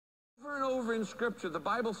over in Scripture, the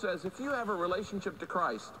Bible says if you have a relationship to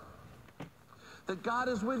Christ, that God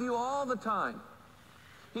is with you all the time.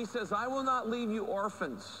 He says, I will not leave you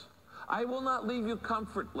orphans. I will not leave you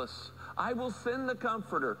comfortless. I will send the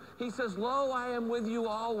Comforter. He says, lo, I am with you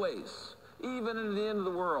always, even to the end of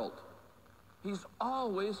the world. He's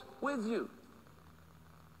always with you.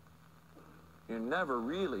 You're never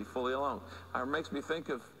really fully alone. It makes me think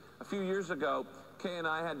of a few years ago, Kay and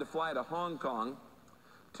I had to fly to Hong Kong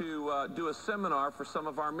to do a seminar for some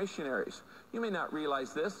of our missionaries. You may not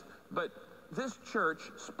realize this, but this church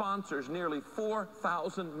sponsors nearly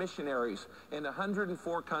 4,000 missionaries in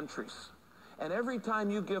 104 countries. And every time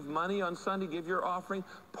you give money on Sunday, give your offering,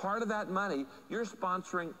 part of that money, you're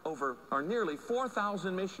sponsoring nearly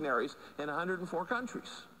 4,000 missionaries in 104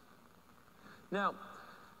 countries. Now,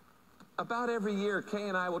 about every year, Kay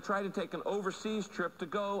and I will try to take an overseas trip to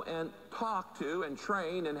go and talk to and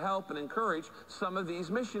train and help and encourage some of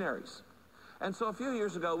these missionaries. And so a few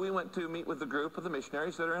years ago, we went to meet with a group of the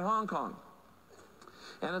missionaries that are in Hong Kong.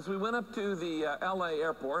 And as we went up to the LA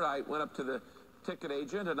airport, I went up to the ticket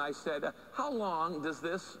agent and I said, how long does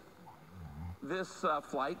this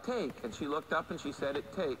flight take? And she looked up and she said,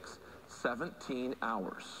 it takes 17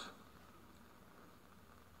 hours.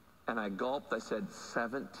 And I gulped. I said,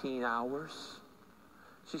 17 hours?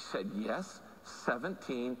 She said, yes,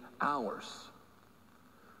 17 hours.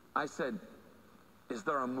 I said, is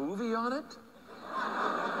there a movie on it?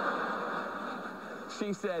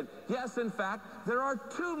 She said, yes, in fact, there are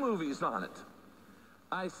 2 movies on it.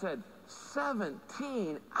 I said,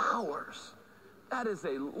 17 hours? That is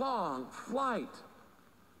a long flight.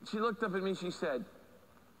 She looked up at me, she said,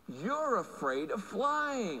 you're afraid of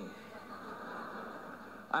flying.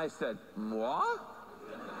 I said, what?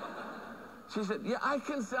 She said, yeah, I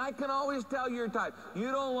can always tell your type. You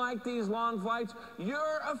don't like these long flights.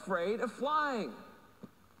 You're afraid of flying.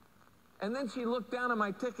 And then she looked down at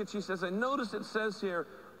my ticket. She says, I notice it says here,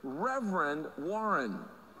 Reverend Warren.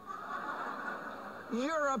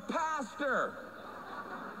 You're a pastor.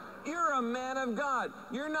 You're a man of God.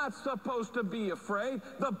 You're not supposed to be afraid.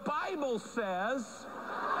 The Bible says,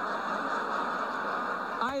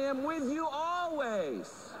 I am with you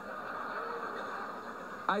always.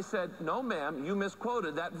 I said, no, ma'am, you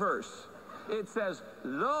misquoted that verse. It says,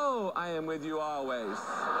 lo, I am with you always.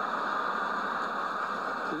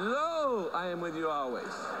 Lo, I am with you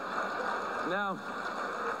always. Now,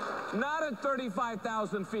 not at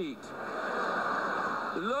 35,000 feet.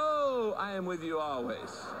 Lo, I am with you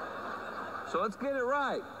always. So let's get it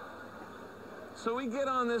right. So we get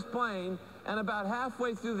on this plane, and about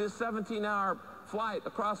halfway through this 17-hour flight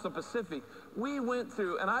across the Pacific, we went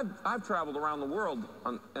through, and I've traveled around the world,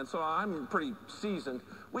 and so I'm pretty seasoned.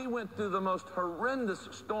 We went through the most horrendous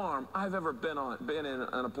storm I've ever been in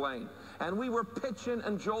on a plane. And we were pitching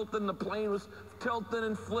and jolting. The plane was tilting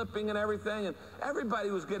and flipping and everything, and everybody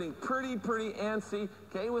was getting pretty antsy.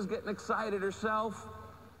 Kay was getting excited herself.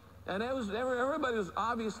 And everybody was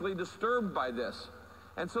obviously disturbed by this.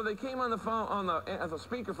 And so they came on the phone, on the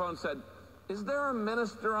speakerphone, and said, is there a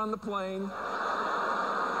minister on the plane?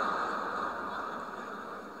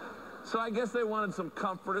 So I guess they wanted some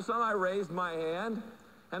comfort. So I raised my hand,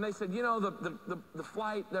 and they said, you know, the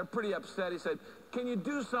flight, they're pretty upset. He said, can you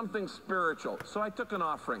do something spiritual? So I took an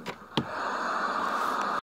offering.